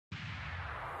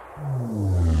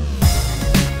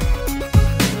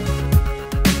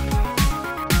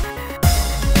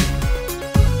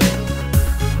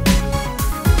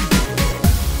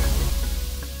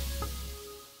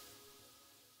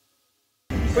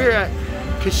We're at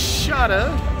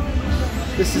Kashada.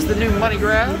 This is the new money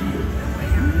grab.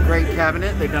 Great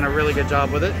cabinet. They've done a really good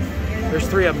job with it. There's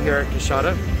 3 of them here at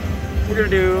Kashada. We're gonna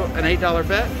do an $8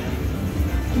 bet.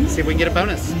 See if we can get a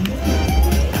bonus.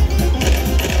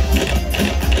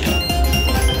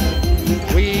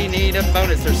 We need a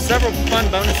bonus. There's several fun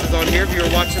bonuses on here. If you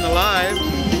were watching the live,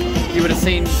 you would have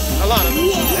seen a lot of them.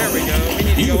 There we go. We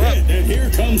need to go up. And here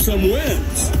comes some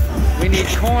wins. We need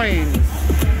coins.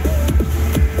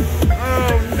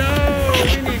 Oh no,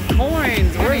 we need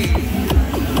coins.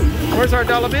 Where's our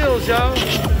dollar bills, y'all?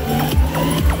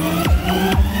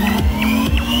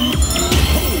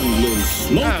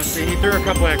 Oh, see, he threw a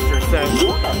couple extras, so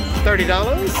 $30.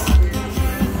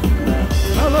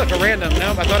 Oh look, a random.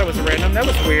 Nope, I thought it was a random. That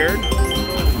was weird.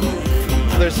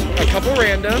 So there's a couple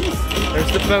randoms.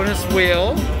 There's the bonus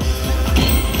wheel.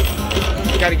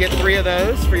 You gotta get 3 of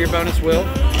those for your bonus wheel.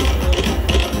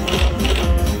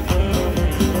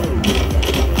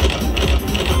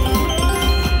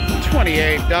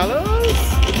 $28.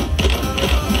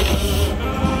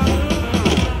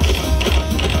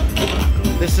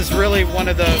 This is really one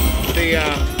of the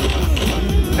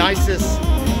nicest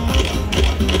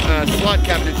slot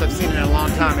cabinets I've seen in a long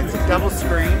time. It's a double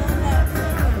screen.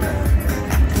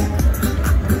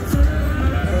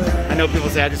 I know people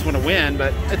say I just want to win,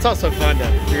 but it's also fun to,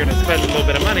 if you're going to spend a little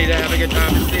bit of money, to have a good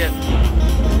time and see it.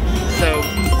 So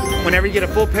whenever you get a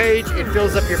full page, it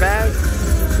fills up your bag.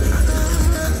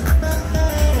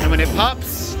 When it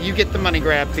pops, you get the money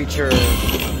grab feature.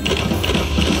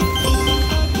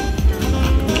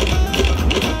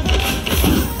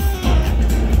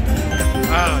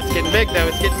 Oh, it's getting big though.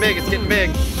 It's getting big. It's getting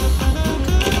big.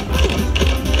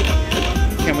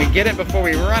 Can we get it before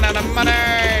we run out of money?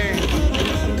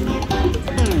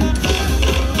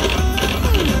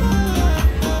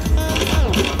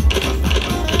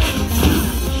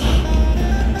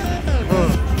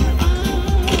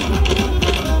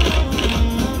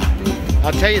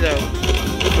 I'll tell you though,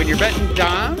 when you're betting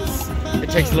dimes, it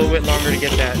takes a little bit longer to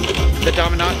get that. The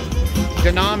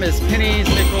denom is pennies,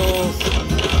 nickels,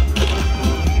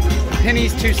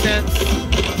 pennies, 2 cents,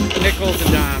 nickels,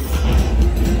 and dimes.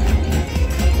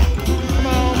 Come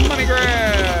on, money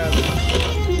grab!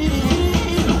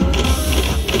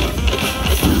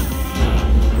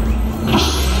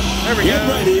 There we go. Get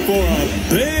ready for a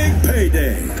big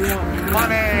payday.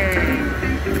 Money!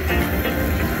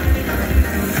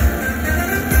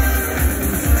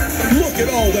 Look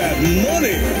at all that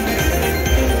money.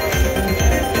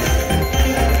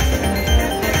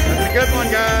 That's a good one,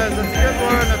 guys. That's a good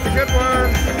one. That's a good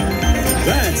one.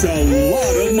 That's a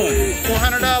lot of money.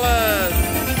 $400.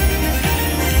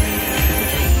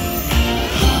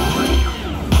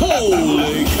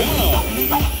 Holy cow.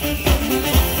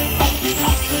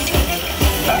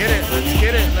 Get it. Let's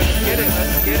get it. Let's get it.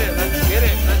 Let's get it. Let's get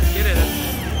it. Let's get it.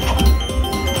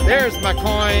 There's my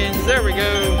coins. There we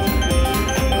go.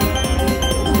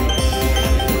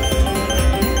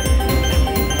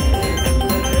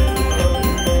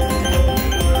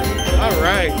 All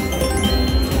right,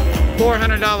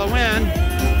 $400 win.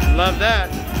 Love that.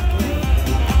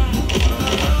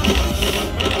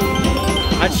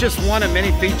 That's just one of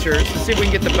many features. Let's see if we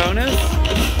can get the bonus.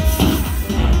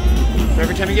 So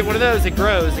every time you get one of those, it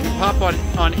grows. It can pop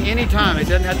on any time. It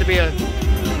doesn't have to be a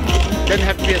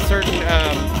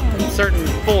certain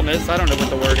fullness. I don't know what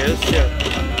the word is. Shit.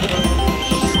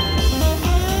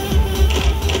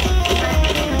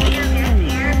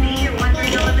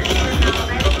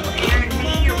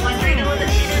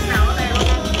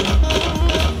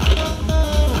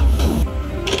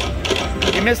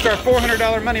 You missed our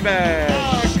 $400 money bag.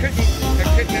 Oh, I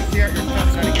couldn't empty out your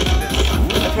cups how to get to this.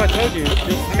 That's what I told you. I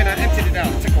emptied it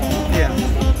out. It took a while. Yeah.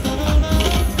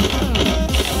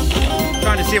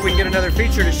 Trying to see if we can get another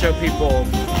feature to show people.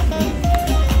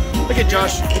 Look at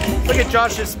Josh. Look at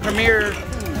Josh's premiere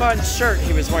fun shirt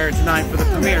he was wearing tonight for the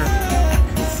premiere.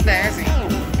 Snazzy.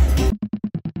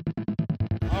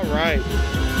 All right.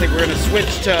 I think we're gonna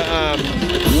switch to.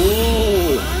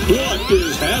 Whoa! What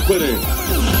is happening?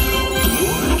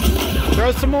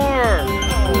 Throw some more.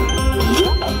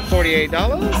 $48.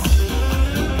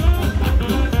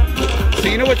 So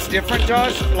you know what's different,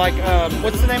 Josh? Like,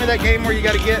 what's the name of that game where you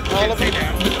got to get all of them?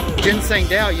 Ginseng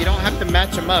Dow. You don't have to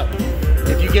match them up.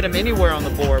 If you get them anywhere on the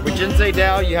board. With Ginseng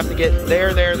Dow, you have to get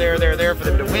there for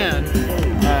them to win.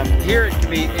 Here it can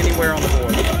be anywhere on the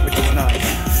board, which is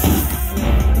nice.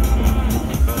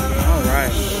 All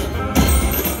right.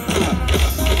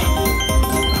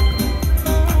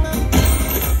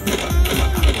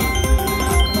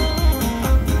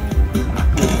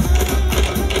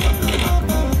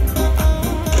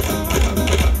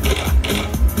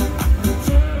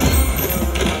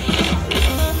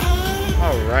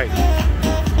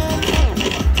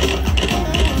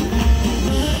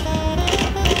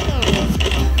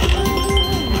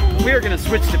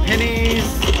 switch to pennies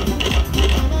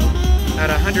at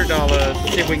 $100.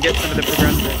 See if we can get some of the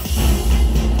progressives.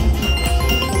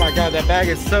 Oh my God, that bag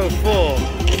is so full.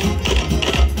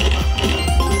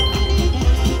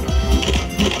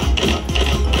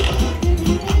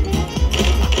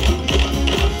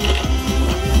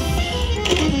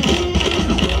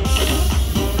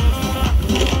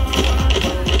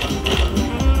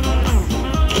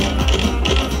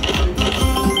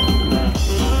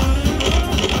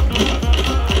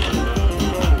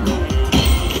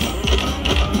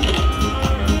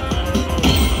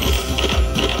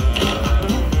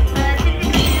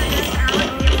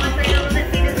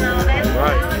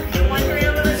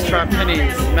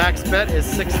 Pennies. Max bet is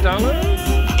 $6.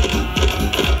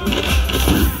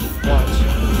 Watch.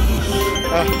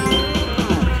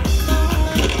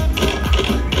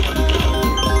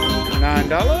 $9.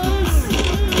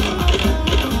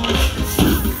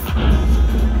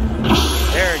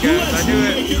 There it goes. I knew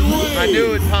it. I knew it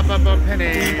would pop up on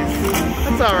pennies.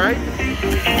 That's all right.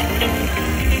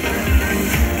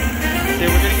 See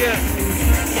what we're gonna get.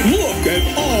 Look at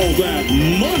all that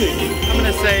money. I'm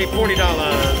gonna say $40.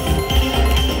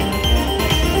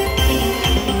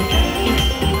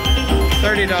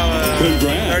 $30.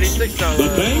 Congrats. $36. The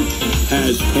bank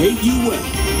has paid you well.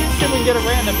 See if we can get a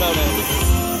random bonus.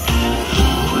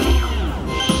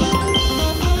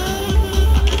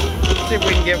 See if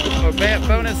we can get a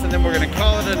bonus and then we're gonna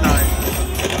call it a night.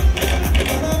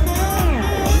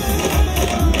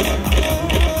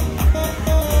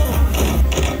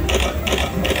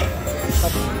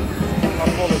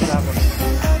 I'll pull this out.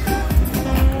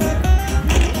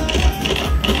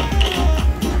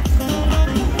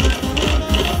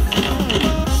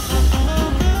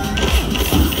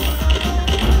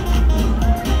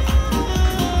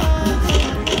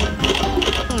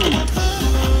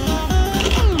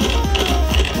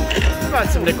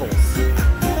 Some nickels.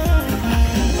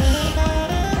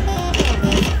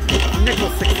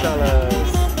 Nickels, $6.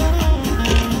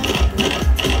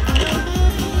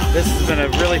 This has been a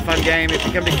really fun game. If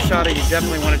you come to Coshada, you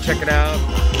definitely want to check it out.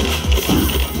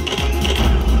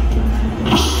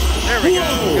 There we go.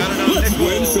 Got another Let's nickel.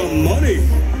 win some money.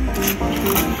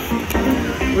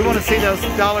 We want to see those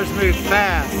dollars move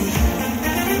fast.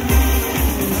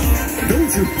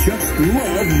 Don't you just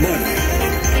love money?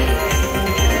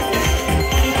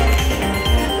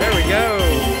 Go.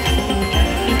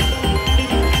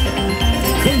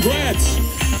 Congrats!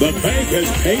 The bank has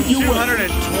paid you well.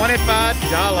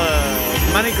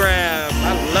 $225. Money grab.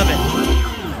 I love it.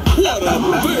 What a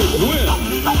big win!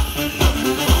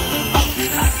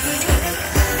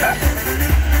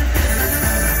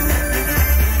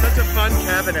 Such a fun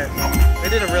cabinet. They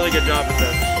did a really good job with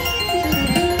this.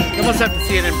 You almost have to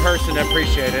see it in person to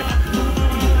appreciate it.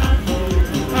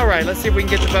 All right, let's see if we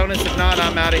can get the bonus. If not,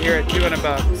 I'm out of here at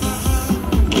 $200.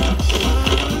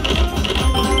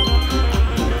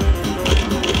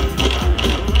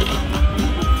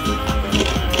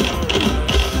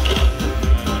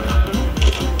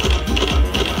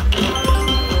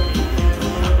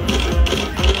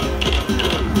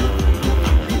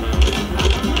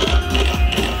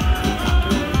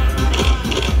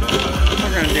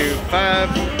 We're gonna do 5.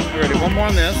 We're gonna do one more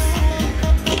on this.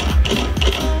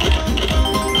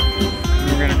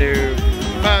 We're gonna do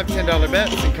 5 $10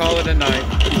 bets and call it a night.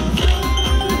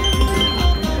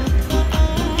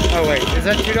 Oh wait, is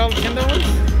that $2 $10?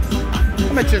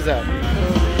 How much is that?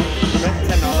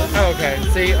 $10. Oh, okay.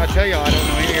 See, I tell y'all, I don't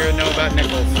know any here know about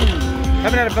nickels.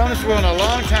 Haven't had a bonus wheel in a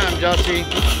long time, Joshy.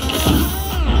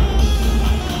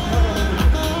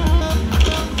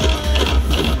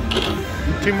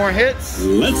 Two more hits.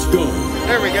 Let's go.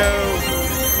 There we go.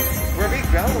 Where are we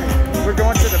going? We're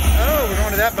going to the, oh, we're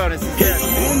going to that bonus again.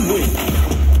 And win.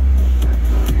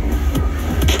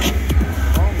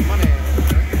 Oh, money.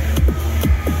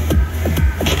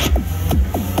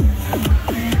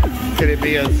 Could it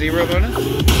be a 0 bonus?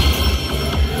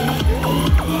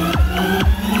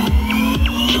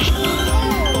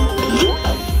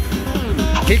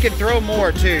 He can throw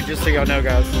more too, just so y'all know,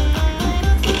 guys.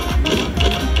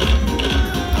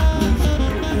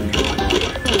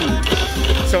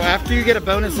 So after you get a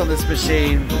bonus on this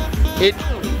machine,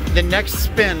 the next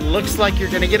spin looks like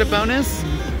you're gonna get a bonus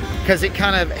because it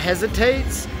kind of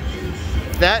hesitates.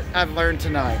 That I've learned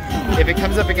tonight. If it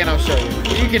comes up again, I'll show you.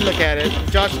 You can look at it.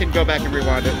 Josh can go back and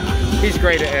rewind it. He's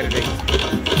great at editing.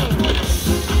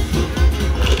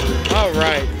 All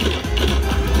right.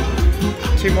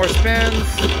 2 more spins.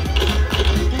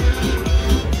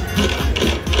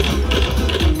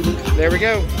 There we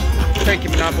go. Thank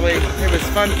you, Monopoly. It was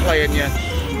fun playing you.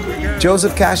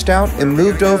 Joseph cashed out and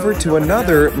moved over to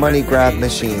another money grab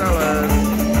machine.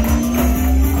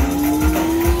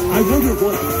 I wonder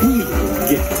what we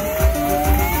get.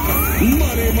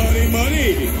 Money, money,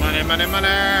 money. Money, money, money.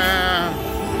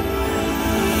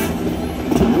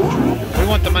 We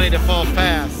want the money to fall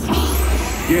fast.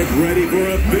 Get ready for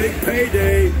a big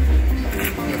payday.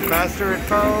 The faster it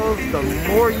falls, the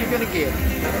more you're gonna get.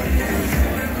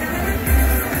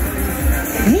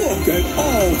 Look at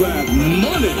all that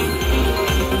money.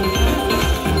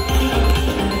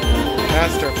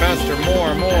 Faster, faster,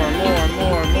 more.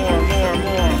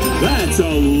 That's a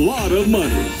lot of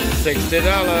money. $60.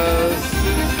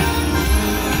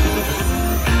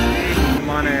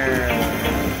 Money.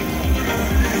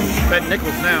 Bet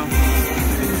nickels now.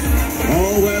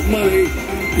 All that money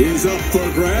is up for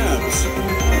grabs.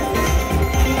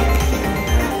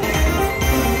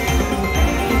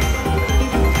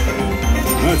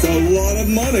 That's a lot of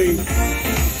money.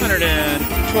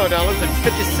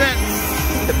 $112.50.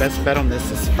 The best bet on this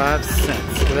is 5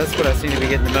 cents. So that's what I seem to be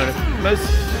getting the most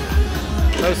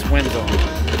wins on.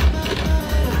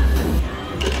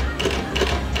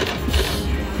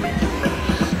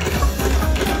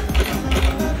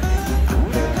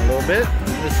 A little bit.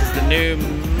 This is the new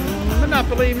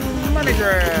Monopoly Money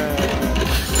Grab.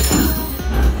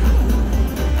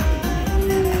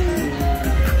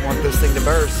 Want this thing to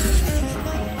burst.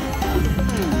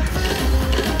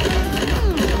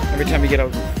 Every time you get a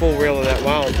full reel of that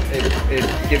wild, it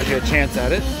gives you a chance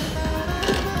at it.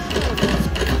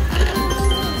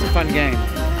 It's a fun game.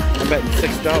 I'm betting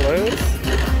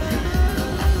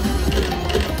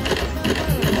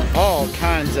 $6. All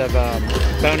kinds of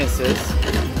bonuses,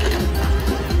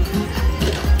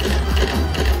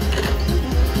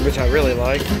 which I really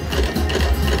like.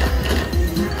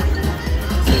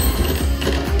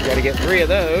 Got to get 3 of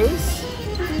those.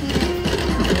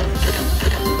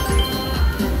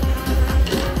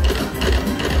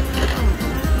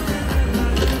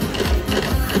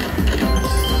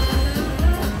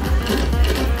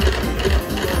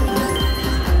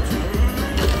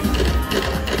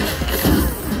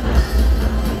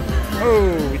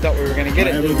 Thought we were going to get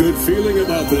it. I have a good feeling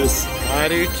about this. I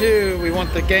do too. We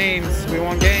want the games. We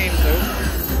want games.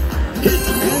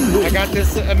 I got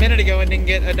this a minute ago and didn't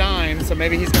get a dime, so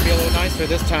maybe he's going to be a little nicer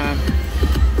this time.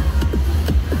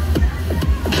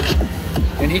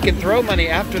 And he can throw money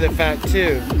after the fact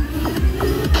too.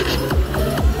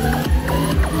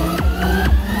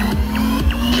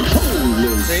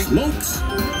 Holy See? smokes.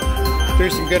 Threw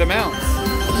some good amounts.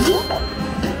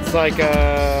 It's like,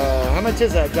 how much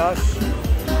is that, Josh?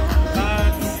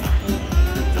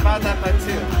 About that by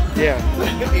 2. Yeah.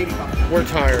 85. We're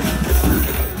tired.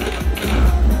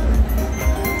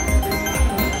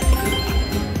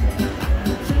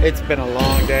 It's been a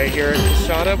long day here at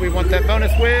Slotaholic. We want that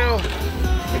bonus wheel.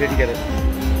 We didn't get it.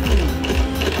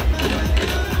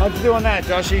 How'd you do on that,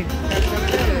 Joshy?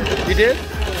 You did?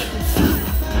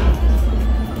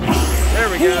 There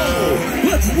we go. Whoa,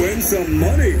 let's win some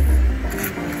money.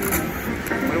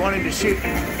 We wanted to shoot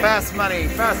fast money,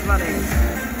 fast money.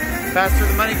 Faster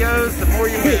the money goes, the more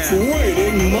you win. It's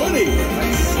raining money.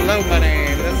 That's slow money,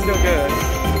 but that's still good.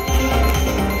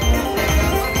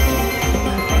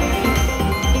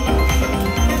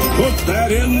 Put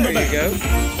that in the There bank. you go.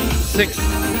 6.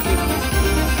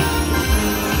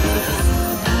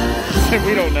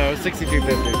 We don't know.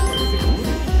 62.50.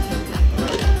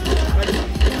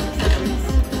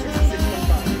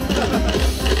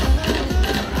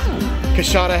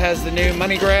 Slotaholic has the new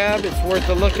money grab. It's worth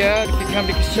a look at if you come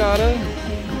to Slotaholic.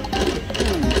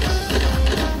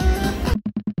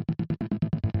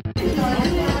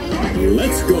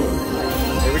 Let's go.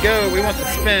 Here we go. We want the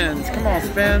spins. Come on,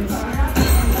 spins.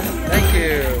 Thank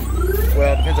you.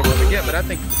 Well, it depends on what we get, but I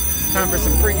think it's time for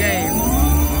some free games.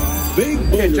 Big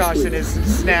Look at bonus Josh in wheels.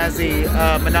 his snazzy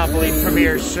Monopoly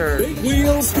Premier shirt. Big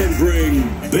wheels can bring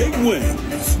big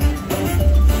wins.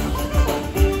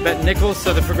 Bet nickels,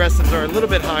 so the progressives are a little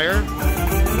bit higher.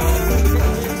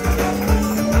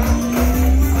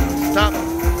 Stop. Oh!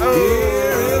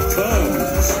 Here it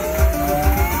comes.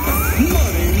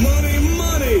 Money, money,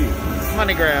 money.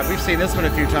 Money grab. We've seen this one a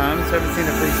few times. Haven't seen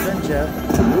the free spin yet.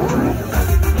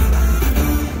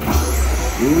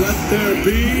 Let there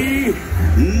be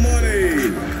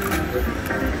money.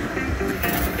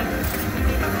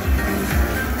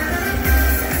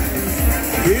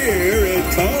 Here it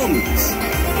comes.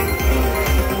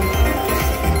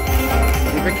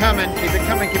 Keep it coming, keep it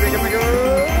coming, keep it coming.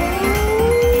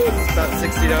 It's about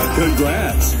 $60.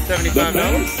 Congrats. $75. The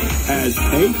bank has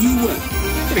paid you well.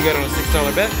 Pretty good on a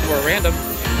 $6 bet for a random.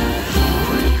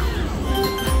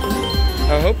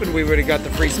 I was hoping we would have got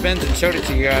the free spins and showed it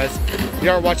to you guys. If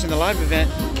you are watching the live event,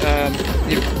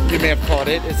 you may have caught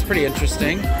it. It's pretty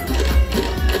interesting.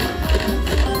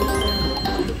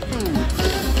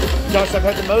 Josh, I've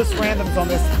had the most randoms on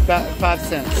this, about 5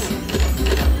 cents.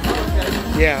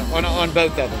 Yeah, on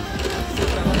both of them.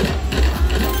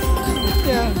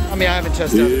 Yeah, I mean, I haven't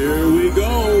tested it. Here we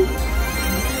go.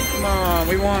 Come on,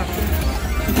 we want it.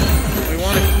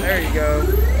 There you go.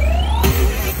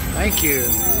 Thank you.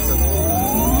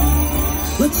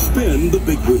 Let's spin the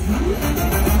big wheel.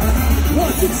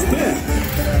 Watch it spin.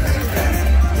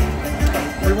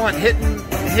 We want hit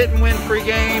and win free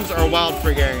games or wild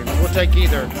free games. We'll take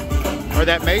either. Or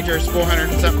that major is 400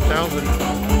 and something thousand.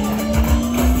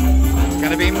 It's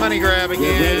gonna be money grab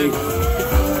again.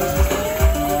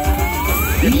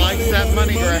 It likes that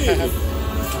money grab.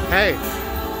 Hey,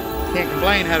 can't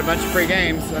complain. Had a bunch of free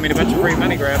games. I mean, a bunch of free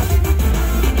money grabs.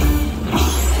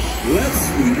 Let's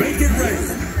make it rain.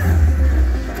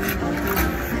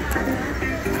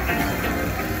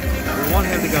 We want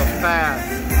him to go fast.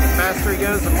 The faster he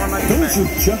goes, the more money he makes. Don't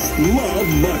you just love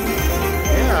money?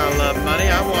 Yeah, I love money.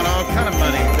 I want all kind of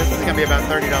money. This is gonna be about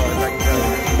 $30, I can tell you.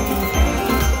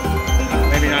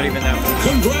 Maybe not even that much.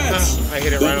 Congrats! I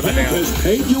hit it right on the bank nail. has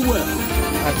paid you well.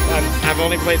 I've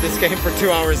only played this game for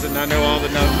 2 hours and I know all the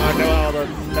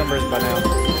numbers by now.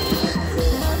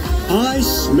 I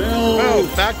smell. Oh,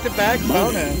 back-to-back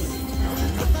bonus.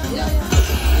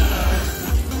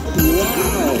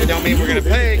 Wow. It don't mean we're gonna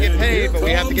get paid, but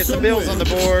we have to get some bills on the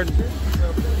board.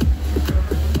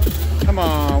 Come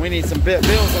on, we need some bills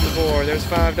on the board. There's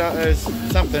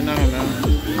 $5, something, I don't know.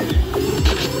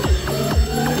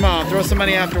 Come on, throw some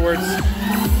money afterwards.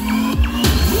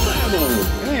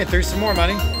 And threw some more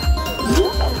money.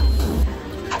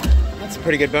 That's a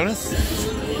pretty good bonus.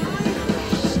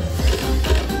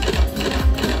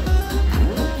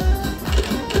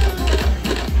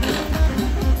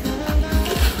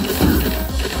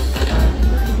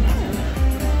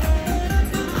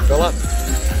 Fill up.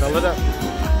 Fill it up.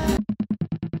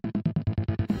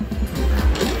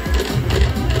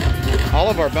 All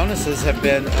of our bonuses have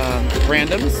been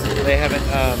randoms.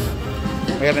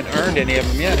 We haven't earned any of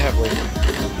them yet, have we?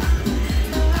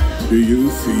 Do you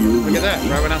feel? Look at that,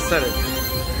 right when I said it.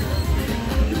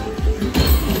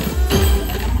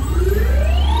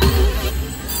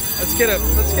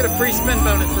 Let's get a free spin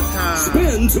bonus this time.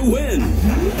 Spin to win.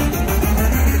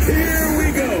 Here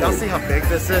we go. Y'all see how big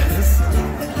this is? It's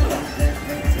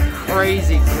a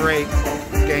crazy great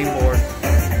game board.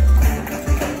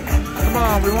 Come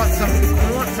on, we want some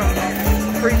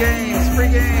free games.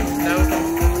 Nope.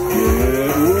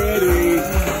 Get ready.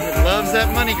 It loves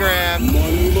that money grab.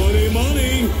 Money, money,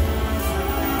 money.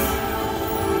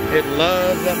 It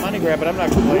loves that money grab, but I'm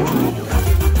not complaining.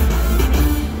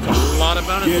 A lot of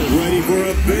bonuses. Get ready for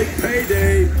a big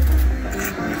payday.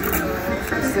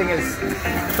 This thing is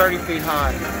 30 feet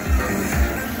high.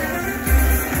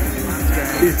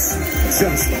 It's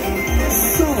just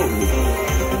so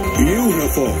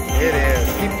beautiful. It is.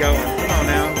 Keep going. Come on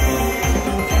now.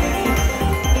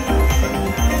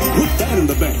 Put that in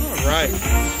the bank. All right.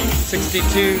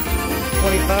 62.25.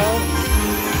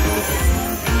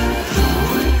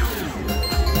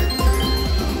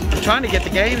 I'm trying to get the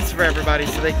games for everybody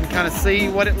so they can kind of see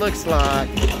what it looks like.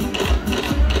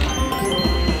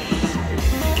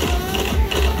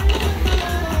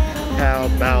 How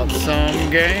about some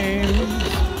games?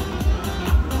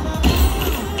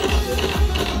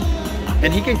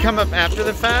 And he can come up after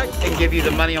the fact and give you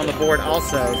the money on the board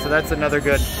also. So that's another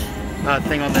good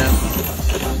thing on them.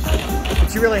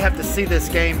 But you really have to see this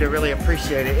game to really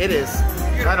appreciate it. It is,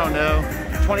 I don't know,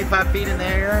 25 feet in the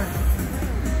air.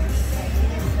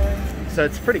 So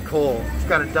it's pretty cool. It's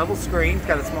got a double screen. It's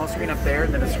got a small screen up there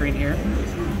and then a screen here.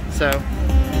 So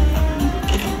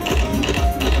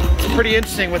it's pretty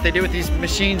interesting what they do with these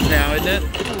machines now, isn't it?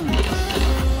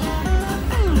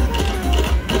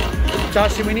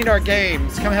 Joshy, we need our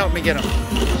games. Come help me get them.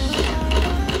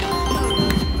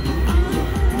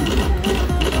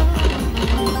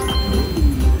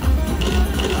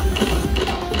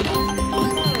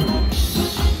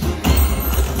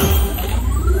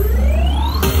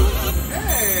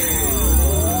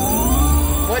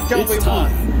 What don't we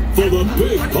want? For the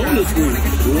big bonus week.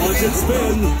 Watch it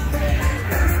spin.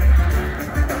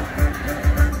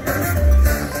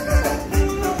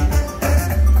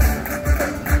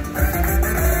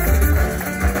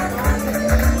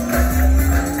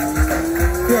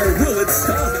 Where will it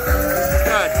stop?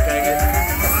 God dang it.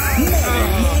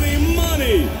 Money, money,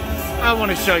 money. I want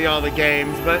to show you all the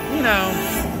games, but you know.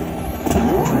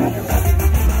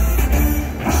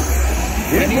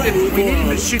 We need him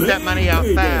to shoot that money out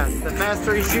fast. The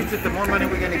faster he shoots it, the more money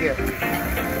we're going to get. Here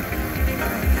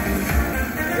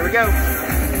we go.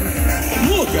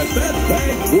 Look at that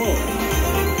bag throw.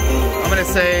 I'm going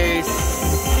to say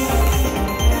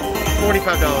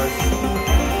 $45.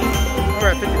 We're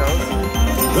at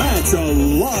 $50. That's a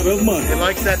lot of money. It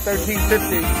likes that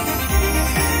 $13.50.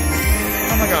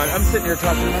 Oh my God, I'm sitting here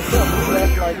talking to myself.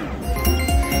 Like,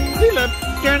 see, look,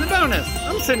 getting a bonus.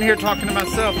 I'm sitting here talking to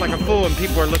myself like a fool, and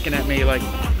people are looking at me like,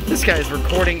 this guy is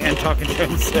recording and talking to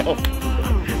himself.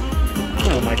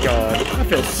 Oh my God, I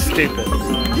feel stupid.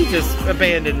 He just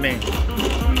abandoned me.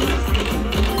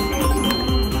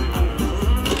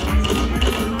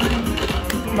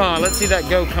 Come on, let's see that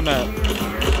go come up.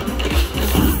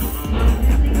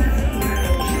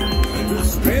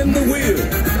 Spin the wheel.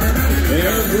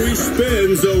 Every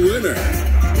spin's a winner.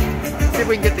 See if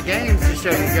we can get the games to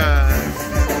show you guys.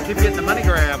 Keep getting the money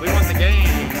grab. We want the game.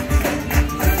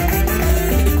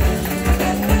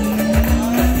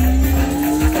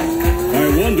 I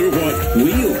wonder what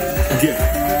we'll get.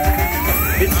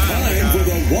 It's time for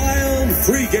the Wild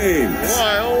Free Games.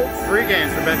 Wild free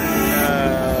games for betting.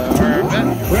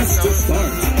 Press to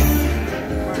start.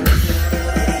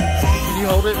 Can you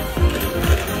hold it?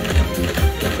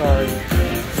 Sorry.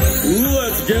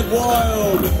 Let's get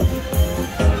wild.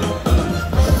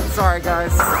 Sorry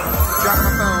guys. Dropped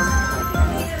my phone.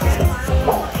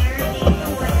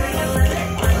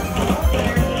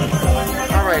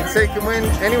 Alright, so you can win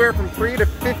anywhere from 3 to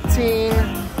 15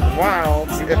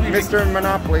 wilds if Mr.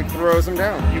 Monopoly throws them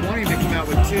down. You want him to come out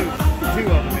with two of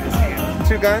them in his hand.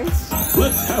 2 guns?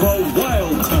 Let's have a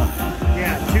wild time.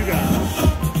 Yeah, 2 guns.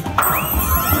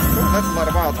 Oh, that's a lot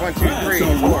of wilds. 1, 2, 3,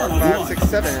 4, 5, 6,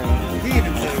 7. He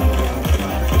even said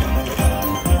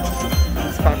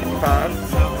it's 555.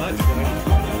 Not much,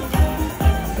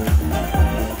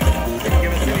 but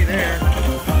give us any there.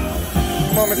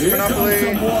 Come on, Mr. Monopoly.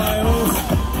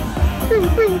 Boo,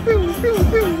 boo, boo, boo,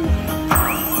 boo.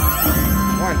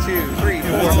 1, 2, 3,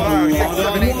 4, 5, 6,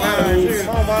 7, 8, 9. 2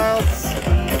 more wilds.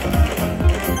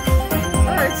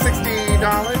 Alright, $60. No,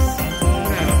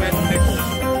 that's nickels.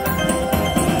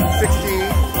 60.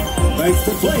 Thanks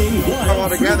for playing Wild All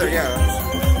together, yeah.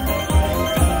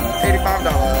 $85.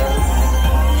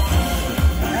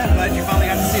 I'm glad you finally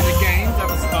got to see the games. That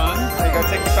was fun. There you go,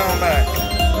 take the phone back.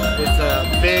 It's a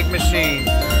big machine.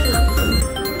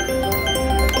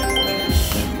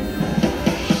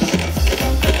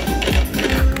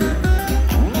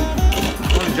 I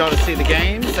wanted y'all to see the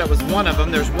games. That was one of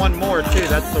them. There's one more too.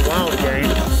 That's the wild game.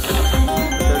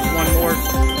 There's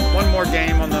one more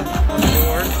game on the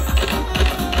board.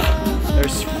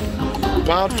 There's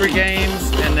wild free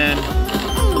games, and then,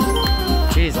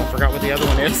 geez, I forgot what the other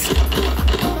one is.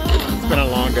 It's been a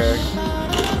long day.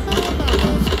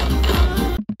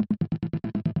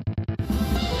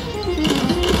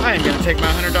 I am going to take my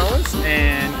 $100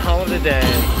 and call it a day.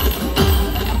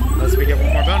 Unless we get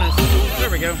one more bonus. There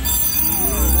we go.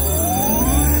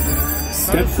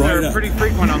 Step right up. Pretty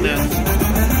frequent on this.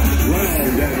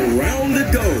 Round and round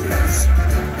it goes.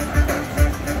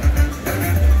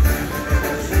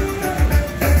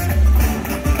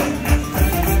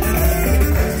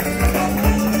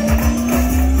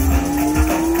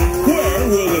 Where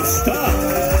will it stop?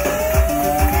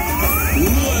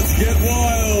 Let's get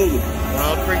wild.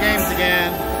 Wild free games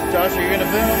again. Josh, are you going to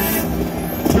film?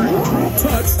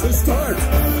 Touch to start.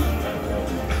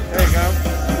 There you go.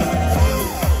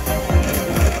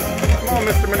 Come on,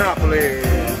 Mr. Monopoly.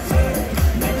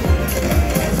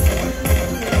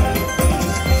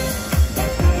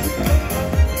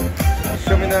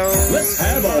 Show me those. Let's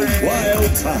have a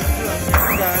wild time.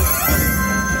 Hey guys.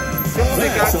 Still only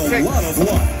got That's a 6. lot of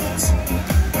wilds.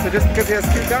 So just because he has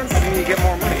 2 guns doesn't mean you get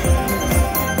more money.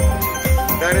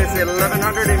 That is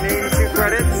 1,182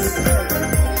 credits.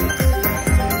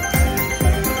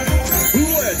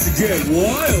 Let's get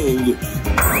wild.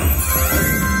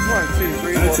 1, 2,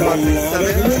 3, 4, That's a 5, 6, lot of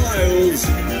 7. wilds.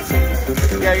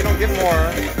 Yeah, you don't get more.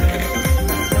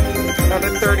 Another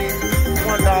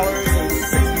 $31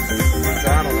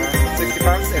 and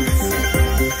 65 cents.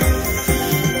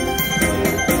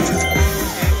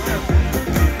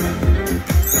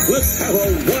 Let's have a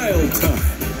wild time.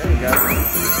 There you go.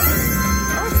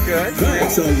 That's good.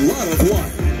 That's a lot of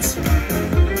wilds.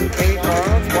 8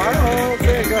 wilds. Wild.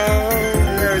 There you go.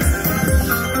 There's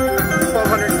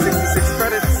 1,266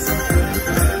 credits.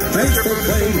 Thanks for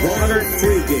playing Wild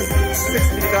Free Games.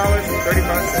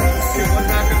 $60.35.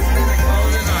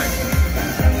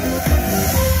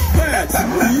 That's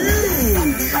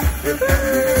huge.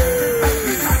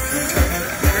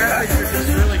 Graphics are just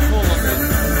really cool looking.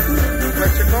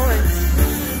 Where's your coins?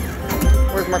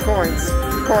 Where's my coins?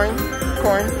 Coin.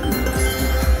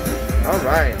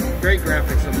 Alright. Great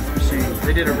graphics on this machine.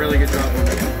 They did a really good job on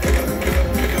it.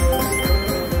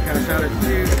 Cash out at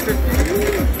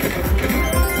 $2.50.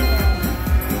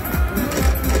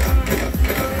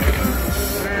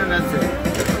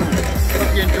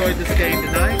 enjoyed this game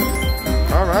tonight.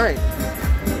 All right.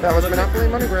 That was Monopoly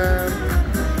Money Grab.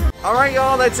 All right,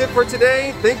 y'all, that's it for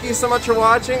today. Thank you so much for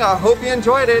watching. I hope you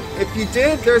enjoyed it. If you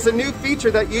did, there's a new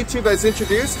feature that YouTube has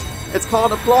introduced. It's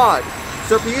called Applaud.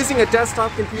 So if you're using a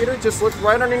desktop computer, just look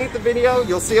right underneath the video.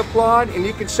 You'll see Applaud, and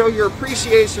you can show your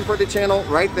appreciation for the channel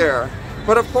right there.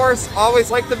 But of course, always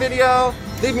like the video,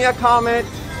 leave me a comment,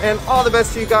 and all the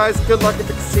best to you guys. Good luck at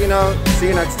the casino. See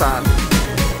you next time.